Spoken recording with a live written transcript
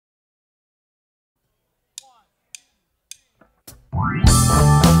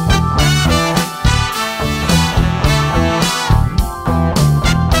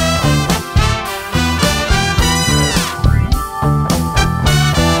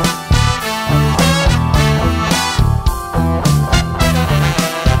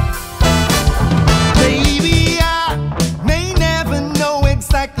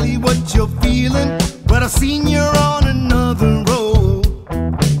What you're feeling, but I've seen you're on another road.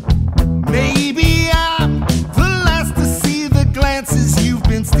 Maybe I'm the last to see the glances you've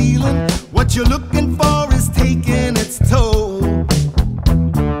been stealing. What you're looking for is taking its toll.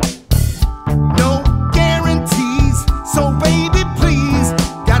 No guarantees, so baby please,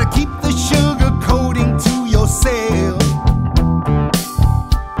 gotta keep the sugar coating to yourself.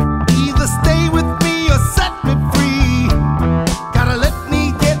 Either stay with me or set me free. Gotta let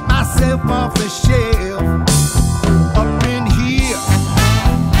me get myself off the shelf. Up in here,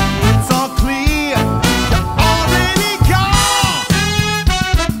 it's all clear. You're already gone,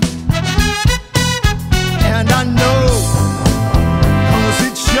 and I know, 'cause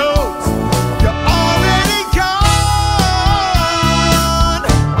it shows. You're already gone,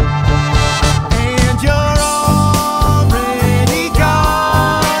 and you're already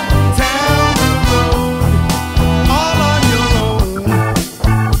gone down the road, all on your own.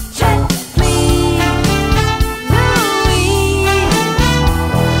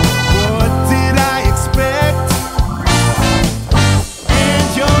 What did I expect? And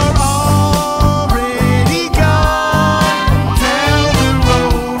you're already gone down the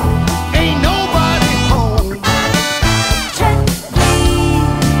road. Ain't nobody home.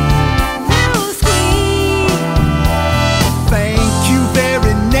 Thank you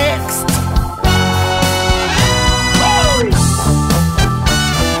very next.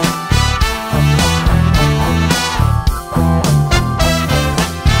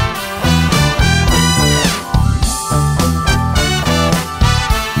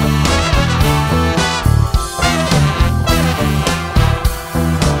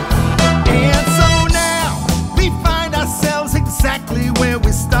 And so now we find ourselves exactly where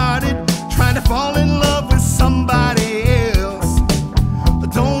we started, trying to fall in love with somebody else.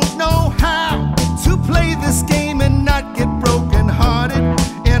 But don't know how to play this game and not get broken hearted.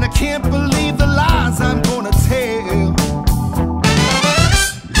 And I can't believe the lies I'm gonna tell.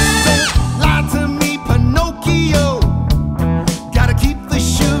 Don't lie to me, Pinocchio. Gotta keep the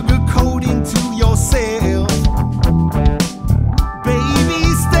sugar coating to yourself. Baby,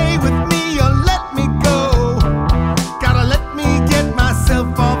 stay with me or let me go. Gotta let me get myself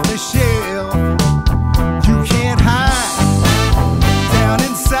off the shelf. You can't hide down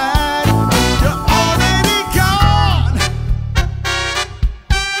inside. You're already gone.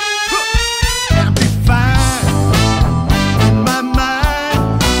 And be fine in my mind.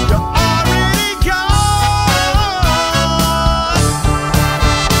 You're already gone,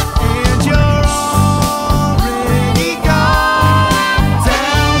 and you're already gone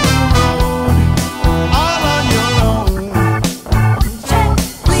down the road, all on your own.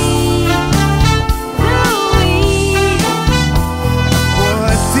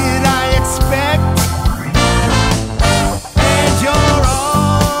 What did I expect? And you're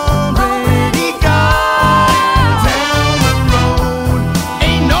already gone down the road.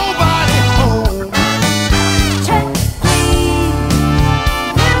 Ain't nobody home.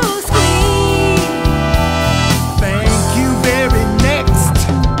 Thank you very next.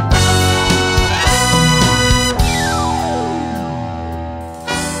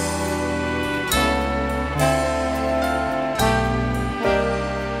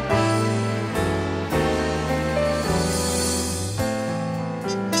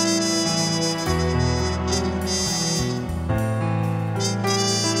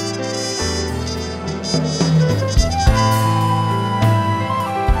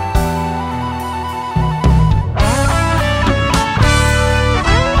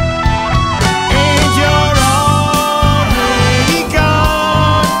 And you're already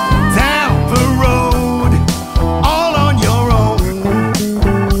gone down the road, all on your own.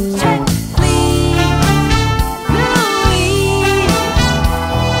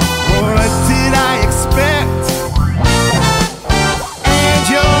 What did I expect? And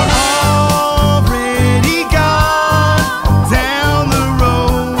you're already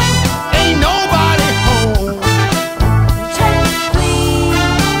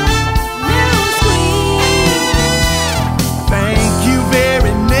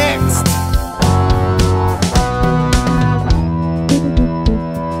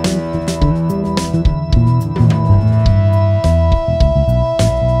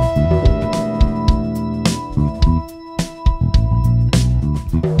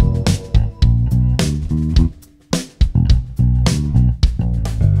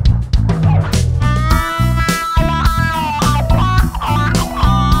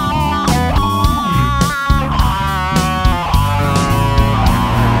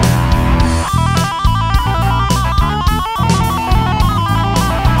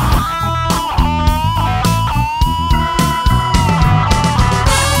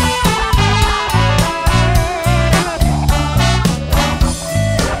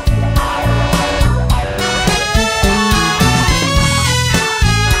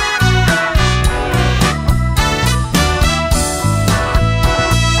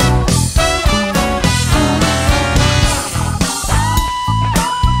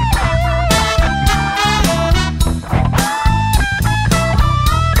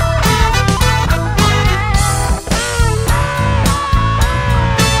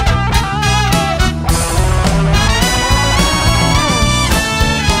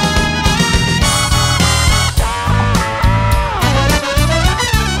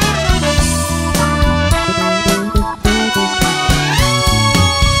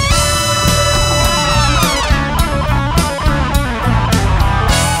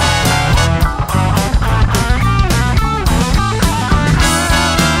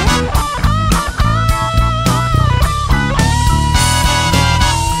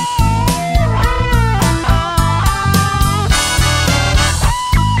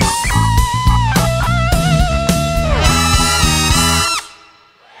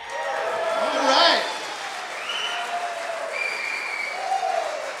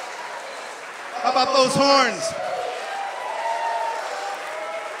How about those horns?